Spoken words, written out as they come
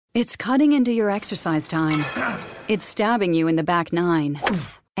It's cutting into your exercise time. It's stabbing you in the back nine.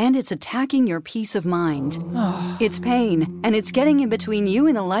 And it's attacking your peace of mind. It's pain, and it's getting in between you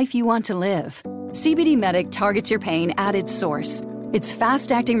and the life you want to live. CBD Medic targets your pain at its source. It's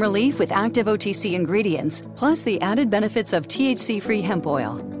fast-acting relief with active OTC ingredients, plus the added benefits of THC-free hemp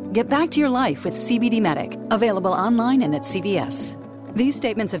oil. Get back to your life with CBD Medic, available online and at CVS. These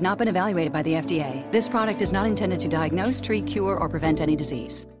statements have not been evaluated by the FDA. This product is not intended to diagnose, treat, cure, or prevent any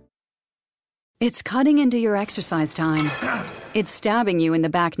disease. It's cutting into your exercise time. It's stabbing you in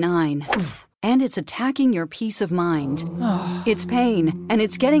the back nine. And it's attacking your peace of mind. It's pain, and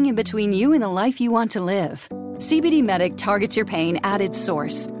it's getting in between you and the life you want to live. CBD Medic targets your pain at its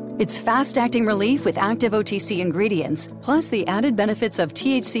source. It's fast-acting relief with active OTC ingredients, plus the added benefits of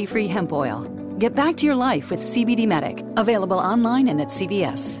THC-free hemp oil. Get back to your life with CBD Medic, available online and at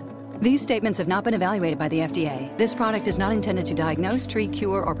CVS. These statements have not been evaluated by the FDA. This product is not intended to diagnose, treat,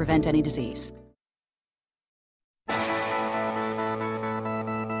 cure, or prevent any disease.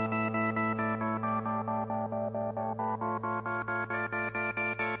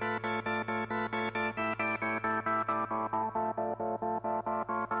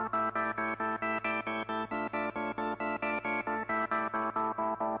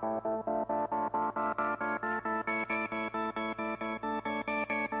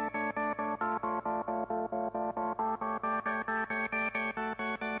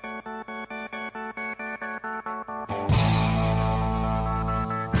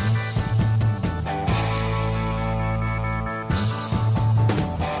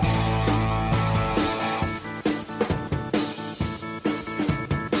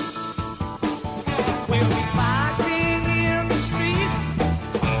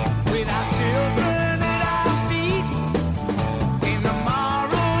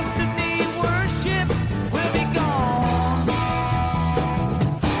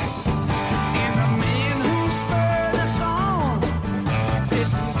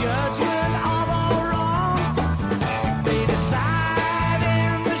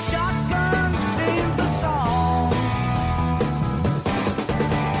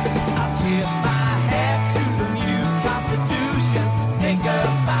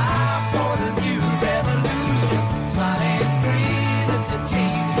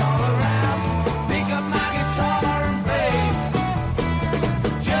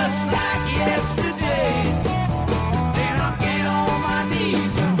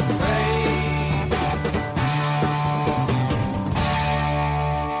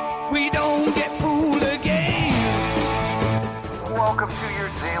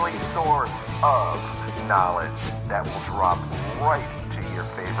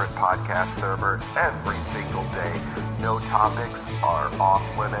 Server every single day. No topics are off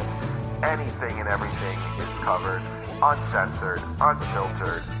limits. Anything and everything is covered, uncensored,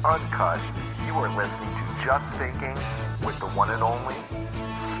 unfiltered, uncut. You are listening to Just Thinking with the one and only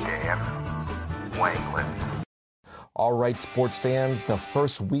Stan Wangland. All right, sports fans, the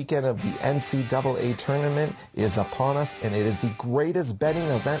first weekend of the NCAA tournament is upon us, and it is the greatest betting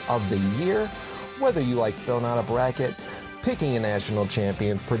event of the year. Whether you like filling out a bracket, picking a national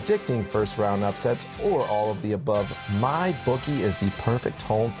champion, predicting first-round upsets, or all of the above, MyBookie is the perfect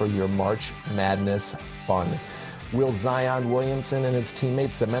home for your March Madness fun. Will Zion Williamson and his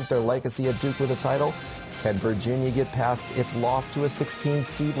teammates cement their legacy at Duke with a title? Can Virginia get past its loss to a 16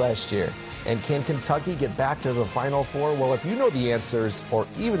 seed last year? And can Kentucky get back to the Final Four? Well, if you know the answers, or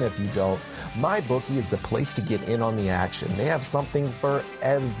even if you don't, MyBookie is the place to get in on the action. They have something for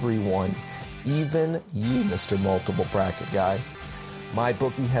everyone. Even you, Mr. Multiple Bracket Guy.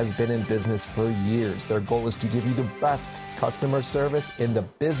 MyBookie has been in business for years. Their goal is to give you the best customer service in the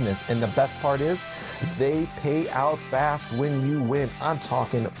business. And the best part is, they pay out fast when you win. I'm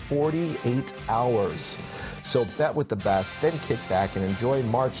talking 48 hours. So bet with the best, then kick back and enjoy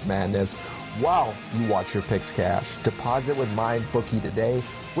March Madness while you watch your picks cash. Deposit with MyBookie today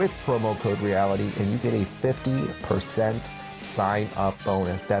with promo code REALITY, and you get a 50% sign-up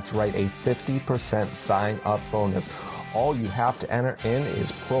bonus. That's right, a 50% sign-up bonus. All you have to enter in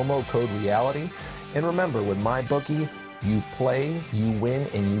is promo code REALITY. And remember, with MyBookie, you play, you win,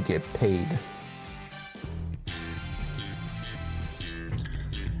 and you get paid.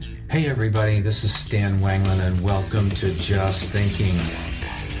 Hey everybody, this is Stan Wangland, and welcome to Just Thinking.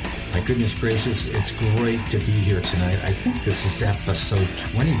 My goodness gracious, it's great to be here tonight. I think this is episode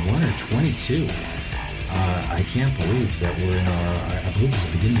 21 or 22. I can't believe that we're in I believe it's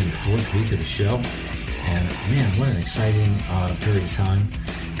the beginning of the fourth week of the show. And man, what an exciting period of time,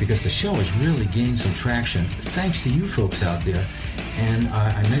 because the show has really gained some traction thanks to you folks out there. And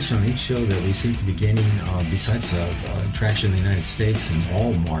I mentioned on each show that we seem to be gaining, besides traction in the United States in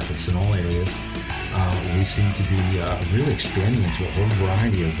all markets, in all areas, we seem to be really expanding into a whole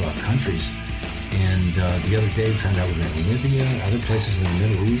variety of countries. And the other day we found out we were in Libya, other places in the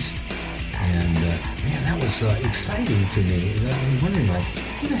Middle East. And man, that was exciting to me. I'm wondering, like,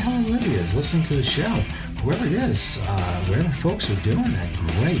 who the hell in Libya is listening to the show? Whoever it is, whatever folks are doing that,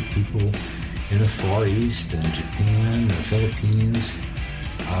 great. People in the Far East and Japan, the Philippines.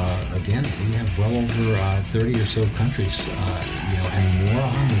 Again, we have well over 30 or so countries, and more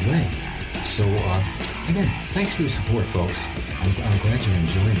on the way. So, again, thanks for your support, folks. I'm glad you're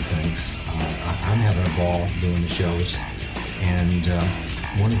enjoying things. I'm having a ball doing the shows. And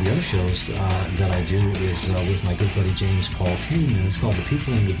one of the other shows that I do is with my good buddy James Paul Kane, and it's called The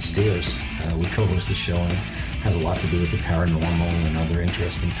People Under the Stairs. We co-host the show, and it has a lot to do with the paranormal and other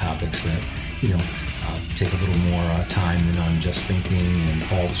interesting topics that, take a little more time than on Just Thinking and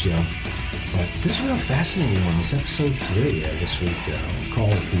Paul's show. But this is a real fascinating one. This episode 3 this week. We call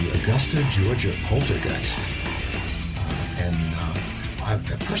it the Augusta, Georgia Poltergeist. I've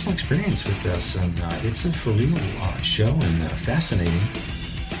had personal experience with this, and it's a for real show and fascinating.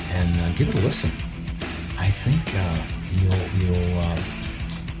 And give it a listen. I think you'll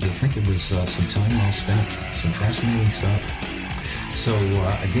think it was some time well spent, some fascinating stuff. So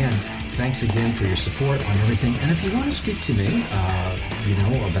again, thanks again for your support on everything. And if you want to speak to me,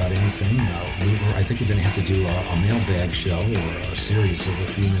 about anything, I think we're going to have to do a mailbag show or a series of a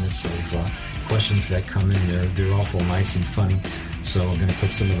few minutes of questions that come in. They're awful nice and funny. So I'm going to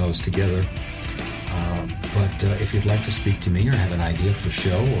put some of those together. But if you'd like to speak to me or have an idea for a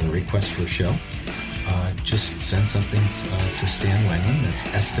show or a request for a show, just send something to Stan Wanglund. That's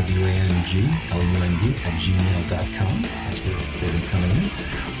SWANGLUND @gmail.com. That's where they're coming in.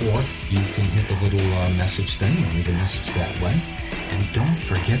 Or you can hit the little message thing and leave a message that way. And don't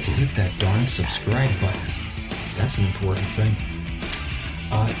forget to hit that darn subscribe button. That's an important thing.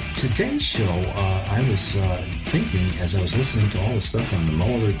 Today's show, I was thinking as I was listening to all the stuff on the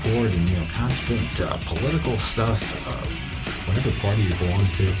Mueller report and, constant political stuff, whatever party you belong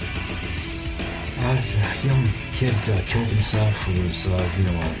to. A young kid killed himself who was,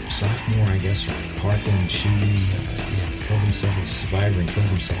 a sophomore, I guess, from Parkland shooting. Killed himself, was a survivor and killed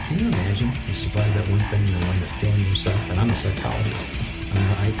himself. Can you imagine? He survived that one thing and then wound up killing himself. And I'm a psychologist.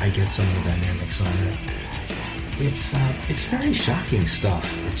 I get some of the dynamics on it. It's very shocking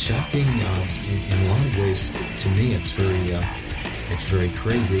stuff. It's shocking in a lot of ways. To me, it's very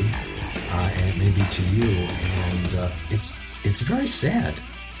crazy, and it may be to you. And it's very sad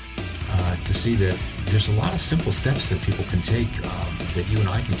to see that there's a lot of simple steps that people can take, that you and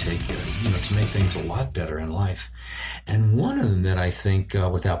I can take, to make things a lot better in life. And one of them that I think,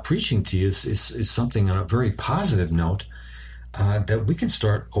 without preaching to you, is something on a very positive note that we can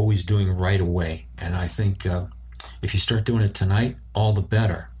start always doing right away. And I think if you start doing it tonight, all the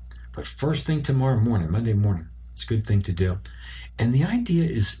better. But first thing tomorrow morning, Monday morning, it's a good thing to do. And the idea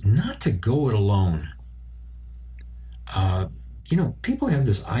is not to go it alone. People have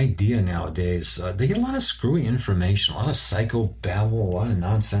this idea nowadays. They get a lot of screwy information, a lot of psychobabble, a lot of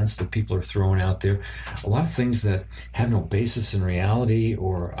nonsense that people are throwing out there, a lot of things that have no basis in reality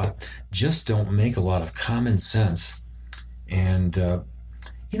or just don't make a lot of common sense. And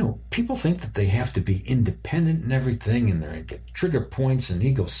people think that they have to be independent and everything, and they get trigger points and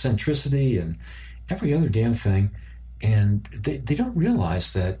egocentricity and every other damn thing. And they don't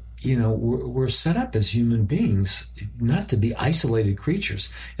realize that, we're set up as human beings not to be isolated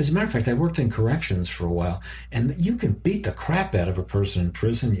creatures. As a matter of fact, I worked in corrections for a while, and you can beat the crap out of a person in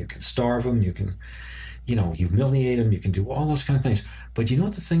prison. You can starve them. You can, humiliate them. You can do all those kind of things. But you know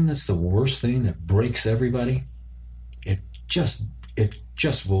what the thing that's the worst thing that breaks everybody? It just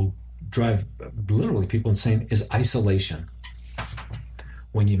will drive literally people insane is isolation.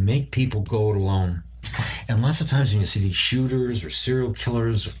 When you make people go it alone. And lots of times when you see these shooters or serial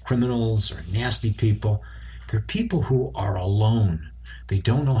killers or criminals or nasty people, they're people who are alone. They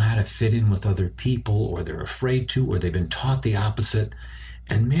don't know how to fit in with other people, or they're afraid to, or they've been taught the opposite.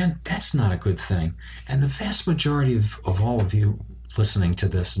 And man, that's not a good thing. And the vast majority of all of you listening to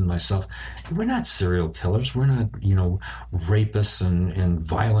this and myself, we're not serial killers. We're not, rapists and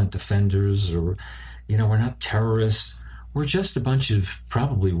violent offenders, or, we're not terrorists. We're just a bunch of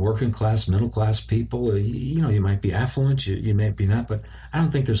probably working class, middle class people. You might be affluent, you might be not, but I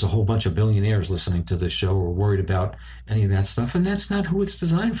don't think there's a whole bunch of billionaires listening to this show or worried about any of that stuff. And that's not who it's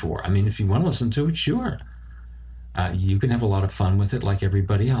designed for. I mean, if you want to listen to it, sure. You can have a lot of fun with it like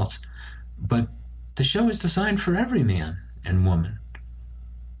everybody else. But the show is designed for every man and woman.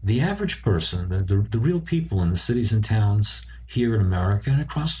 the average person, the real people in the cities and towns here in America and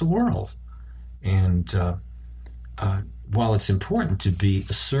across the world. And while it's important to be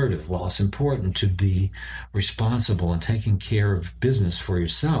assertive, while it's important to be responsible and taking care of business for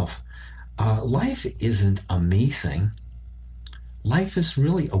yourself, life isn't a me thing. Life is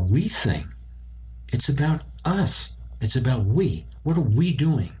really a we thing. It's about us. It's about we. What are we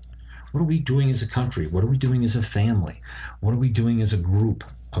doing? What are we doing as a country? What are we doing as a family? What are we doing as a group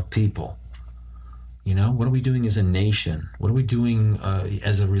of people? You know, what are we doing as a nation? What are we doing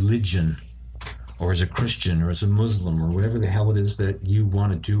as a religion, or as a Christian, or as a Muslim, or whatever the hell it is that you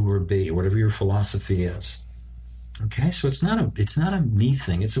want to do or be, or whatever your philosophy is? Okay, so it's not a me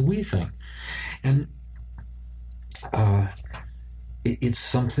thing. It's a we thing, and it's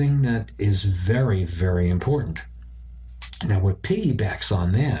something that is very, very important. Now, what piggybacks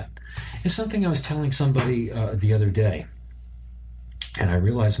on that is something I was telling somebody the other day, and I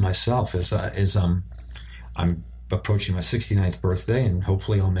realized myself as I'm approaching my 69th birthday, and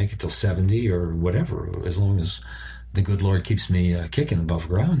hopefully I'll make it till 70 or whatever, as long as the good Lord keeps me kicking above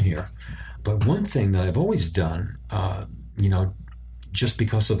ground here. But one thing that I've always done, just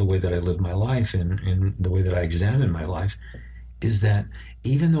because of the way that I live my life and the way that I examine my life, is that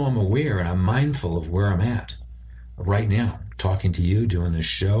even though I'm aware and I'm mindful of where I'm at right now, talking to you, doing this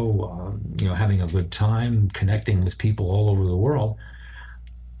show, having a good time, connecting with people all over the world,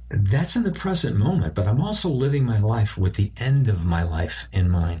 that's in the present moment, but I'm also living my life with the end of my life in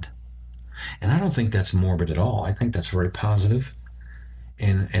mind. And I don't think that's morbid at all. I think that's very positive.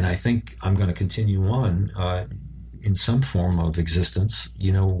 And I think I'm going to continue on in some form of existence,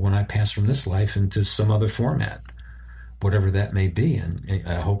 when I pass from this life into some other format, whatever that may be. And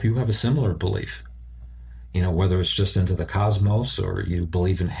I hope you have a similar belief. Whether it's just into the cosmos, or you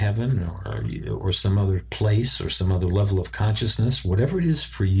believe in heaven, or some other place, or some other level of consciousness, whatever it is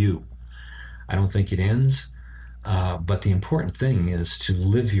for you. I don't think it ends, but the important thing is to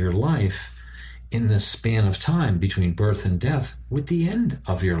live your life in the span of time between birth and death with the end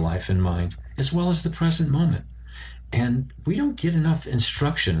of your life in mind, as well as the present moment. And we don't get enough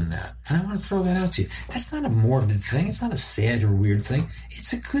instruction in that. And I want to throw that out to you. That's not a morbid thing. It's not a sad or weird thing.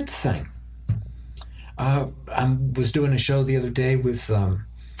 It's a good thing. I was doing a show the other day with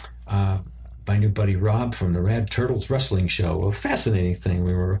my new buddy Rob from the Rad Turtles Wrestling Show. A fascinating thing.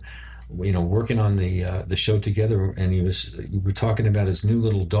 We were, working on the show together, and we were talking about his new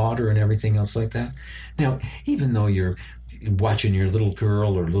little daughter and everything else like that. Now, even though you're watching your little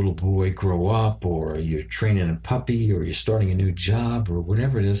girl or little boy grow up, or you're training a puppy, or you're starting a new job, or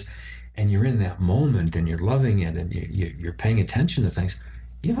whatever it is, and you're in that moment and you're loving it and you're paying attention to things,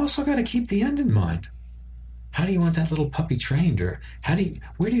 you've also got to keep the end in mind. How do you want that little puppy trained? Or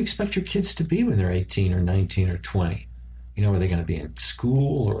where do you expect your kids to be when they're 18 or 19 or 20? Are they going to be in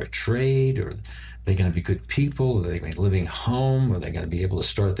school or a trade? Or are they going to be good people? Are they going to be living home? Are they going to be able to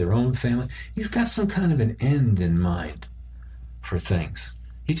start their own family? You've got some kind of an end in mind for things.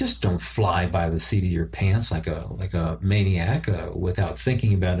 You just don't fly by the seat of your pants like a maniac without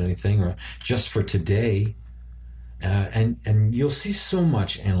thinking about anything, or just for today. And you'll see so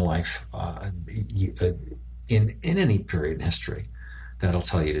much in life, in any period in history, that'll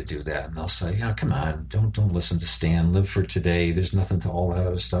tell you to do that. And they'll say, come on, don't listen to Stan. Live for today. There's nothing to all that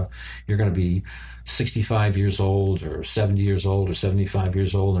other stuff. You're going to be 65 years old, or 70 years old, or 75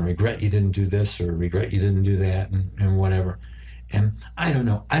 years old, and regret you didn't do this, or regret you didn't do that, and whatever. And I don't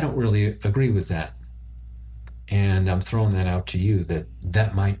know. I don't really agree with that. And I'm throwing that out to you,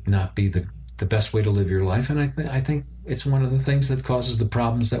 that might not be the best way to live your life. And I think it's one of the things that causes the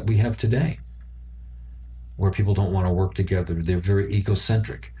problems that we have today, where people don't want to work together. They're very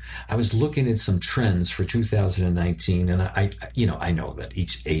egocentric. I was looking at some trends for 2019, and I know that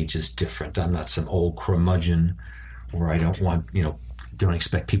each age is different. I'm not some old curmudgeon where I don't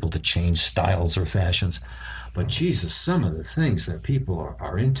expect people to change styles or fashions. But Jesus, some of the things that people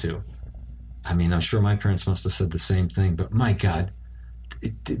are into, I'm sure my parents must have said the same thing, but my God,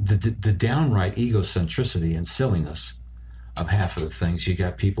 the downright egocentricity and silliness of half of the things. You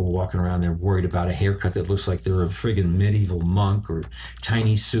got people walking around there worried about a haircut that looks like they're a friggin' medieval monk, or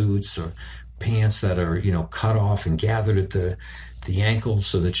tiny suits, or pants that are, cut off and gathered at the ankles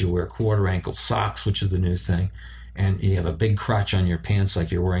so that you wear quarter ankle socks, which is the new thing. And you have a big crotch on your pants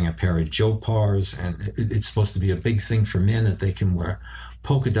like you're wearing a pair of Jopars, and it's supposed to be a big thing for men that they can wear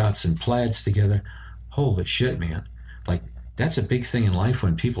polka dots and plaids together. Holy shit, man. Like, that's a big thing in life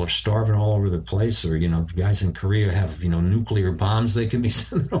when people are starving all over the place, or, guys in Korea have, nuclear bombs they can be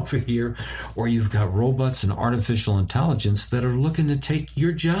sending over here, or you've got robots and artificial intelligence that are looking to take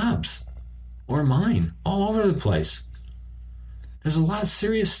your jobs or mine all over the place. There's a lot of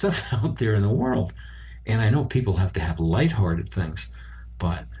serious stuff out there in the world. And I know people have to have lighthearted things,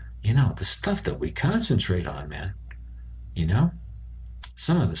 but, the stuff that we concentrate on, man,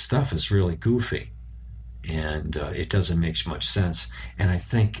 some of the stuff is really goofy, and it doesn't make much sense. And I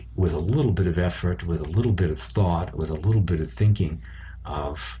think with a little bit of effort, with a little bit of thought, with a little bit of thinking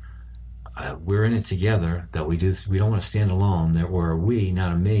of we're in it together, that we don't want to stand alone, that we're a we,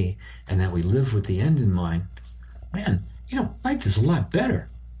 not a me, and that we live with the end in mind, man, life is a lot better.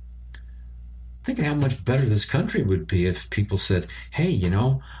 Think of how much better this country would be if people said, hey,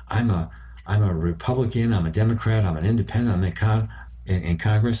 I'm a Republican, I'm a Democrat, I'm an independent, I'm in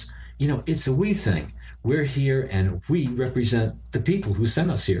Congress. It's a we thing. We're here and we represent the people who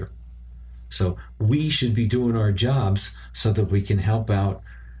sent us here. So we should be doing our jobs so that we can help out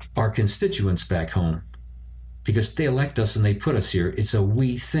our constituents back home, because they elect us and they put us here. It's a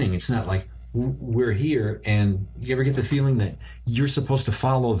we thing. It's not like we're here and you ever get the feeling that you're supposed to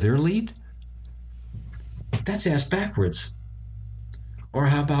follow their lead? That's ass backwards. Or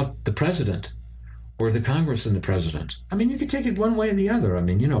how about the president or the Congress and the president? I mean, you could take it one way or the other. I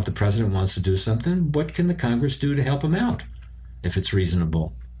mean, if the president wants to do something, what can the Congress do to help him out if it's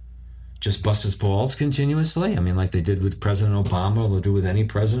reasonable? Just bust his balls continuously? I mean, like they did with President Obama, or they'll do with any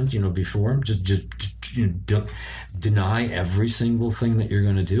president, before him. Just deny every single thing that you're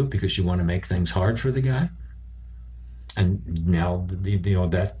going to do because you want to make things hard for the guy. And now,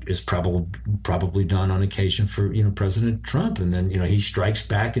 that is probably done on occasion for, President Trump. And then, he strikes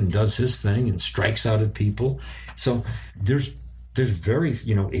back and does his thing and strikes out at people. So there's very,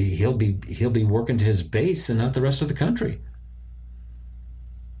 he'll be working to his base and not the rest of the country.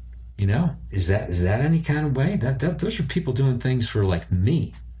 Is that any kind of way? That those are people doing things for like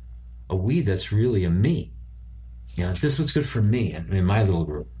me, a we that's really a me. This is what's good for me and in my little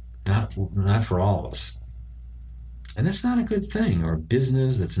group, not for all of us. And that's not a good thing. Or a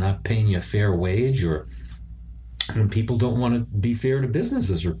business that's not paying you a fair wage, or when people don't want to be fair to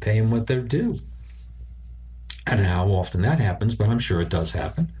businesses or pay them what they're due. I don't know how often that happens, but I'm sure it does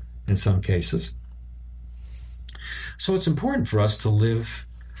happen in some cases. So it's important for us to live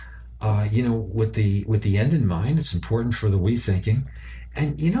with the end in mind. It's important for the we thinking.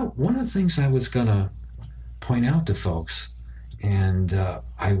 And, one of the things I was going to point out to folks, and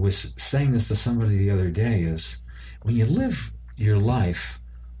I was saying this to somebody the other day, is when you live your life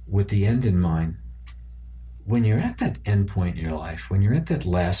with the end in mind, when you're at that end point in your life, when you're at that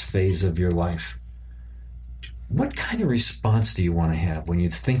last phase of your life, what kind of response do you want to have when you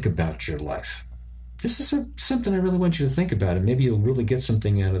think about your life? This is something I really want you to think about, and maybe you'll really get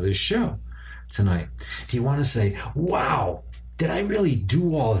something out of this show tonight. Do you want to say, wow, did I really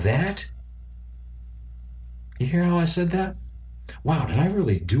do all that? You hear how I said that? Wow, did I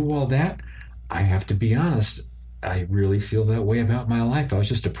really do all that? I have to be honest, I really feel that way about my life. I was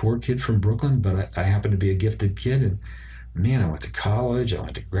just a poor kid from Brooklyn, but I happened to be a gifted kid, and man, I went to college, I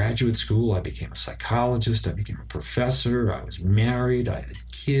went to graduate school, I became a psychologist, I became a professor, I was married, I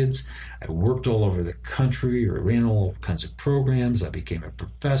had kids, I worked all over the country, or ran all kinds of programs, I became a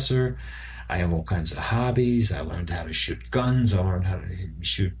professor, I have all kinds of hobbies, I learned how to shoot guns, I learned how to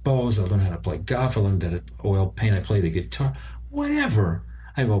shoot bows, I learned how to play golf, I learned how to oil paint, I play the guitar, whatever.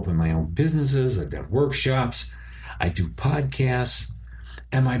 I've opened my own businesses, I've done workshops, I do podcasts.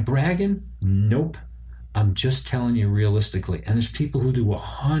 Am I bragging? Nope. I'm just telling you realistically. And there's people who do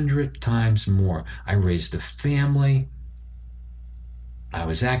 100 times more. I raised a family. I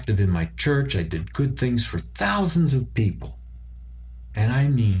was active in my church. I did good things for thousands of people. And I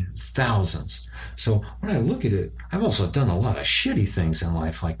mean thousands. So when I look at it, I've also done a lot of shitty things in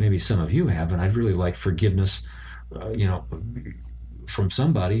life, like maybe some of you have, and I'd really like forgiveness, from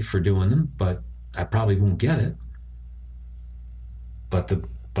somebody for doing them, but I probably won't get it. But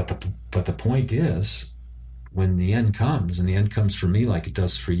the point is, when the end comes, and the end comes for me like it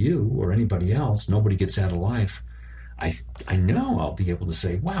does for you or anybody else, nobody gets out of life, I know I'll be able to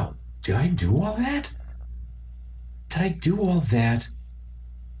say, wow, did I do all that? Did I do all that?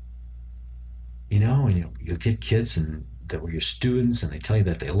 And you'll get kids and that were your students, and they tell you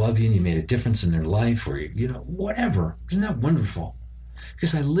that they love you and you made a difference in their life, or, whatever. Isn't that wonderful?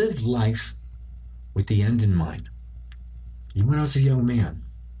 Because I lived life with the end in mind. Even when I was a young man.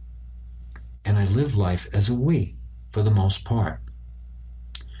 And I lived life as a we, for the most part.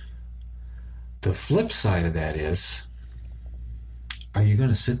 The flip side of that is, are you going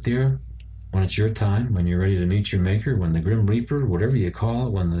to sit there when it's your time, when you're ready to meet your maker, when the Grim Reaper, whatever you call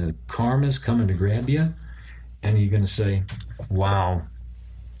it, when the karma's coming to grab you, and you're going to say, wow,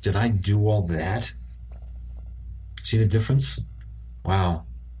 did I do all that? See the difference? Wow,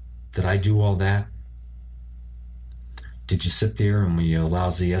 did I do all that? Did you sit there and were you a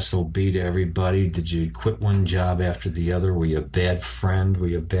lousy SOB to everybody? Did you quit one job after the other? Were you a bad friend? Were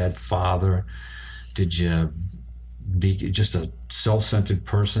you a bad father? Did you be just a self-centered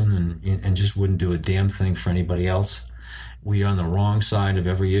person and just wouldn't do a damn thing for anybody else? Were you on the wrong side of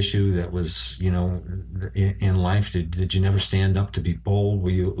every issue that was, in life? Did you never stand up to be bold? Were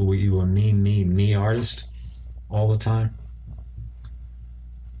you a me artist all the time?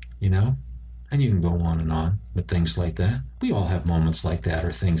 And you can go on with things like that. We all have moments like that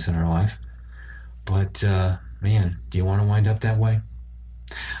or things in our life. But, man, do you want to wind up that way?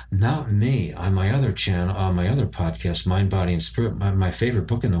 Not me. On my other channel, on my other podcast, Mind, Body, and Spirit, my favorite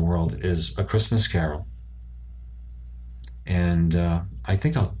book in the world is A Christmas Carol. And I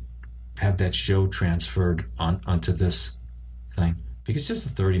think I'll have that show transferred onto this thing. Because it's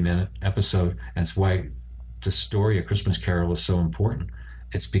just a 30-minute episode, and it's why the story of Christmas Carol is so important.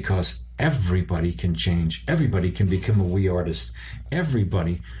 It's because everybody can change. Everybody can become a wee artist.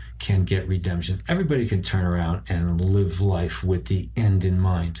 Everybody can get redemption. Everybody can turn around and live life with the end in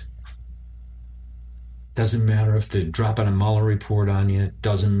mind. Doesn't matter if they're dropping a Mueller report on you. It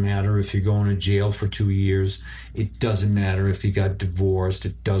doesn't matter if you're going to jail for 2 years. It doesn't matter if you got divorced.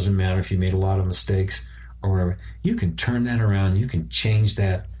 It doesn't matter if you made a lot of mistakes or whatever. You can turn that around. You can change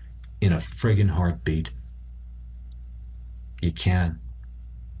that in a friggin' heartbeat. You can.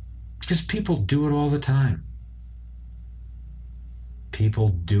 Because people do it all the time. People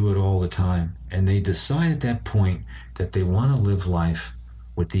do it all the time. And they decide at that point that they want to live life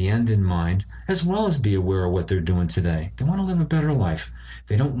with the end in mind, as well as be aware of what they're doing today. They want to live a better life.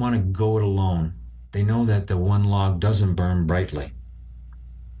 They don't want to go it alone. They know that the one log doesn't burn brightly.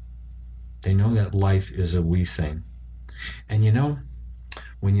 They know that life is a we thing. And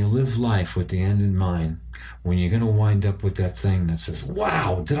when you live life with the end in mind, when you're going to wind up with that thing that says,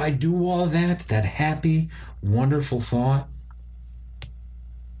 wow, did I do all that? That happy, wonderful thought?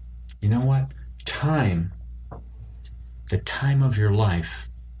 You know what? Time, the time of your life,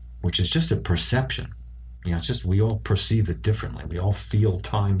 which is just a perception. It's just we all perceive it differently. We all feel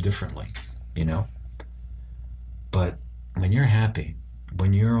time differently, But when you're happy,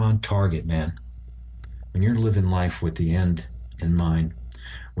 when you're on target, man, when you're living life with the end in mind,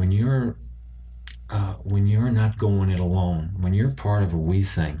 when you're not going it alone, when you're part of a we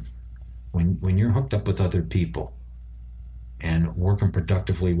thing, when you're hooked up with other people and working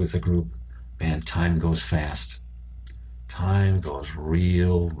productively with a group, man, time goes fast. Time goes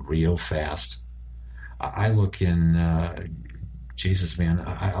real fast. I look in, Jesus, man,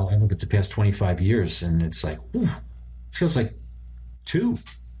 I look at the past 25 years and it's like, whew, it feels like 2.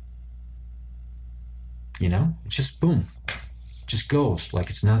 It's just boom. Just goes like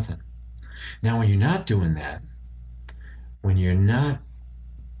it's nothing. Now, when you're not doing that, when you're not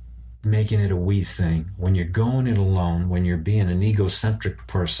making it a we thing, when you're going it alone, when you're being an egocentric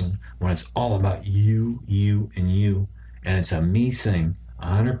person, when it's all about you, and it's a me thing,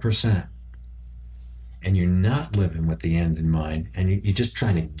 100%, and you're not living with the end in mind, and you're just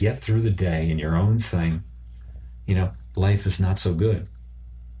trying to get through the day in your own thing, life is not so good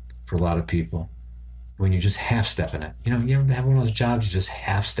for a lot of people. When you're just half-stepping it. You ever have one of those jobs, you just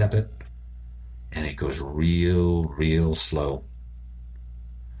half-step it, and it goes real slow.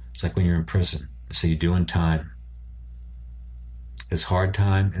 It's like when you're in prison. So you're doing time. There's hard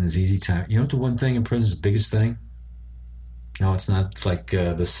time and there's easy time. You know what the one thing in prison is the biggest thing? No, it's not like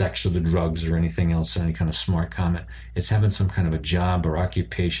the sex or the drugs or anything else, any kind of smart comment. It's having some kind of a job or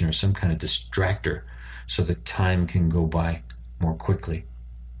occupation or some kind of distractor so that time can go by more quickly,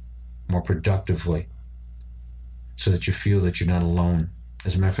 more productively, so that you feel that you're not alone.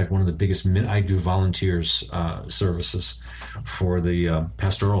 As a matter of fact, one of the biggest, I do volunteers services for the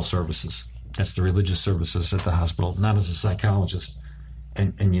pastoral services. That's the religious services at the hospital, not as a psychologist.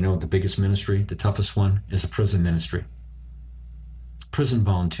 And the biggest ministry, the toughest one, is a prison ministry. Prison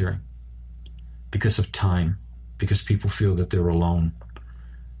volunteering. Because of time. Because people feel that they're alone.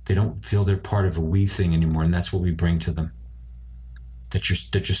 They don't feel they're part of a we thing anymore, and that's what we bring to them. That you're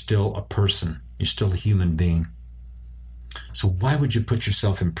still a person. You're still a human being. So why would you put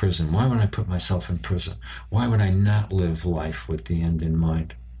yourself in prison? Why would I put myself in prison? Why would I not live life with the end in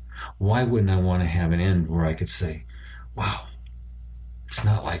mind? Why wouldn't I want to have an end where I could say, wow, it's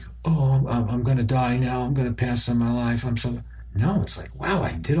not like, oh, I'm going to die now. I'm going to pass on my life. No, it's like, wow,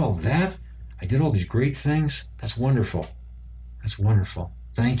 I did all that. I did all these great things. That's wonderful. That's wonderful.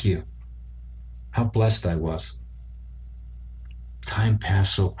 Thank you. How blessed I was. Time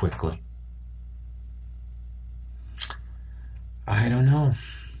passed so quickly. I don't know.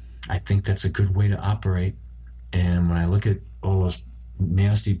 I think that's a good way to operate. And when I look at all those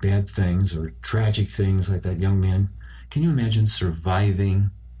nasty, bad things or tragic things like that young man Can you imagine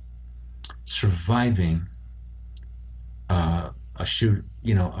surviving a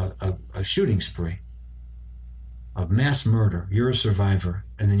shooting spree of mass murder? You're a survivor,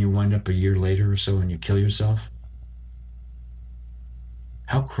 and then you wind up a year later or so and you kill yourself?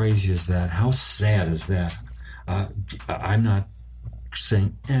 How crazy is that? How sad is that? I'm not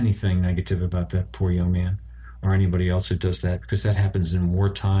saying anything negative about that poor young man or anybody else who does that, because that happens in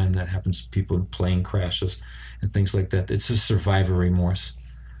wartime. That happens to people in plane crashes and things like that. It's a survivor remorse.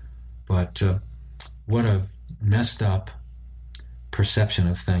 But what a messed up perception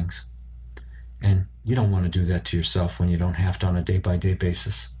of things. And you don't want to do that to yourself when you don't have to on a day-by-day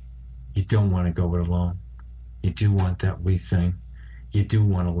basis. You don't want to go it alone. You do want that we thing. You do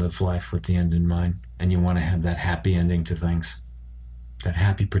want to live life with the end in mind, and you want to have that happy ending to things. That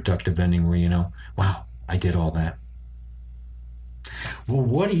happy, productive ending where you know, wow, I did all that. Well,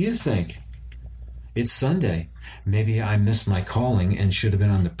 what do you think? It's Sunday. Maybe I missed my calling and should have been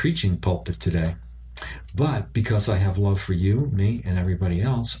on the preaching pulpit today. But because I have love for you, me, and everybody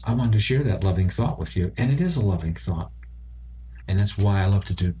else, I wanted to share that loving thought with you. And it is a loving thought. And that's why I love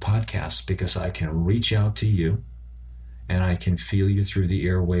to do podcasts, because I can reach out to you and I can feel you through the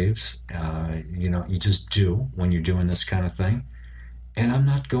airwaves. You just do when you're doing this kind of thing. And I'm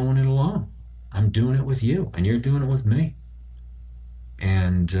not going it alone. I'm doing it with you, and you're doing it with me.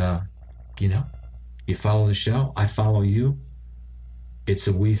 And, you follow the show, I follow you. It's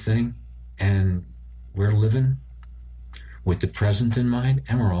a we thing, and we're living with the present in mind,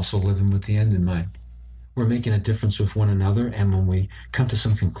 and we're also living with the end in mind. We're making a difference with one another, and when we come to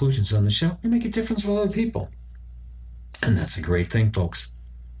some conclusions on the show, we make a difference with other people. And that's a great thing, folks,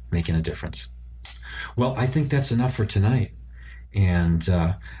 making a difference. Well, I think that's enough for tonight. And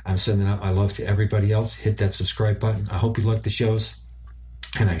I'm sending out my love to everybody else. Hit that subscribe button. I hope you like the shows,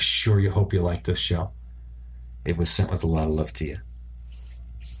 and I sure you hope you like this show. It was sent with a lot of love to you.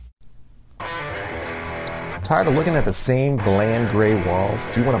 Tired of looking at the same bland gray walls?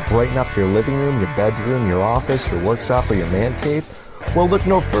 Do you want to brighten up your living room, your bedroom, your office, your workshop, or your man cave? Well, look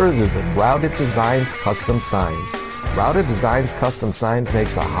no further than Routed Designs Custom Signs. Routed Designs Custom Signs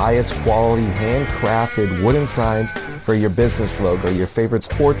makes the highest quality handcrafted wooden signs for your business logo, your favorite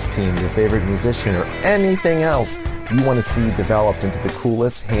sports team, your favorite musician, or anything else you want to see developed into the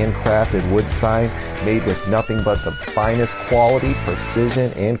coolest handcrafted wood sign made with nothing but the finest quality,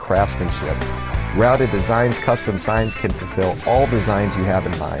 precision, and craftsmanship. Routed Designs Custom Signs can fulfill all designs you have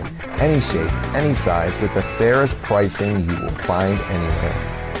in mind, any shape, any size, with the fairest pricing you will find anywhere.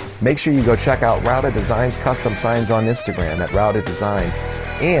 Make sure you go check out Routed Designs Custom Signs on Instagram at Routed Design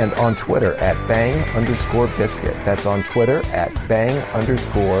and on Twitter at bang_biscuit. That's on Twitter at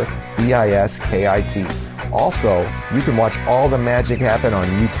bang_biskit. Also, you can watch all the magic happen on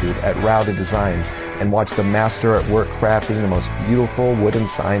YouTube at Routed Designs and watch the master at work crafting the most beautiful wooden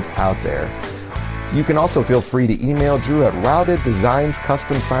signs out there. You can also feel free to email Drew at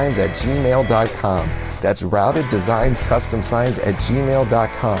routeddesignscustomsigns@gmail.com. That's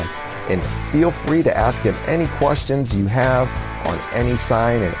routeddesignscustomsigns@gmail.com. And feel free to ask him any questions you have on any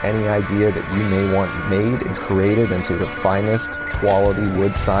sign and any idea that you may want made and created into the finest quality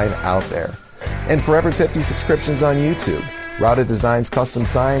wood sign out there. And for every 50 subscriptions on YouTube, Routed Designs Custom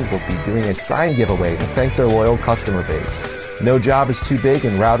Signs will be doing a sign giveaway to thank their loyal customer base. No job is too big,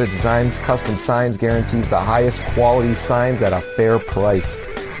 and Routed Designs Custom Signs guarantees the highest quality signs at a fair price.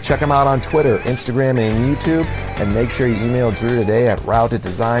 Check them out on Twitter, Instagram, and YouTube, and make sure you email Drew today at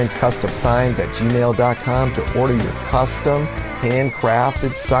routeddesignscustomsigns@gmail.com to order your custom,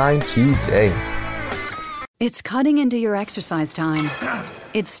 handcrafted sign today. It's cutting into your exercise time.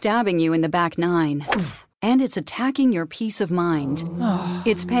 It's stabbing you in the back nine. And it's attacking your peace of mind.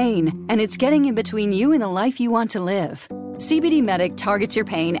 It's pain, and it's getting in between you and the life you want to live. CBD Medic targets your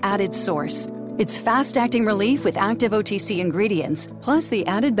pain at its source. It's fast-acting relief with active OTC ingredients, plus the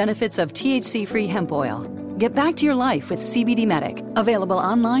added benefits of THC-free hemp oil. Get back to your life with CBD Medic, available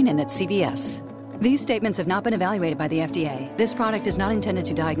online and at CVS. These statements have not been evaluated by the FDA. This product is not intended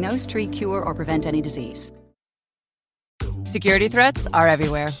to diagnose, treat, cure, or prevent any disease. Security threats are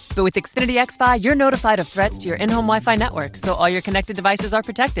everywhere. But with Xfinity XFi, you're notified of threats to your in-home Wi-Fi network, so all your connected devices are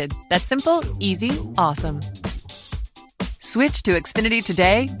protected. That's simple, easy, awesome. Switch to Xfinity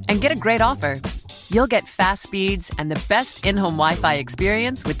today and get a great offer. You'll get fast speeds and the best in-home Wi-Fi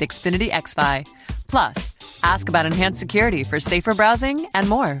experience with Xfinity XFi. Plus, ask about enhanced security for safer browsing and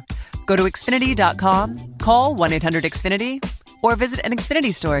more. Go to Xfinity.com, call 1-800-XFINITY, or visit an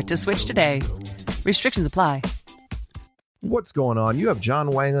Xfinity store to switch today. Restrictions apply. What's going on? You have John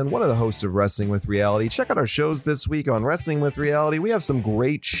Wangland, one of the hosts of Wrestling with Reality. Check out our shows this week on Wrestling with Reality. We have some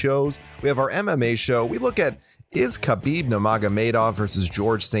great shows. We have our MMA show. We look at Is Khabib Nurmagomedov versus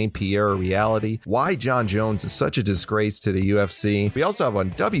George St. Pierre a reality? Why John Jones is such a disgrace to the UFC? We also have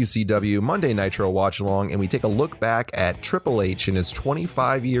on WCW Monday Nitro Watch Along, and we take a look back at Triple H in his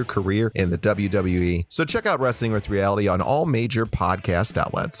 25-year career in the WWE. So check out Wrestling with Reality on all major podcast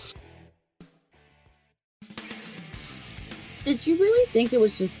outlets. Did you really think it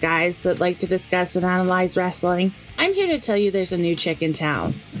was just guys that like to discuss and analyze wrestling? I'm here to tell you there's a new chick in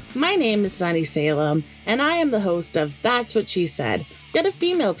town. My name is Sunny Salem, and I am the host of That's What She Said. Get a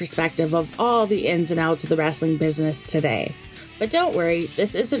female perspective of all the ins and outs of the wrestling business today. But don't worry,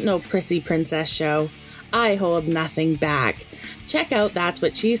 this isn't no prissy princess show. I hold nothing back. Check out That's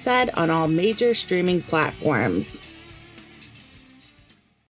What She Said on all major streaming platforms.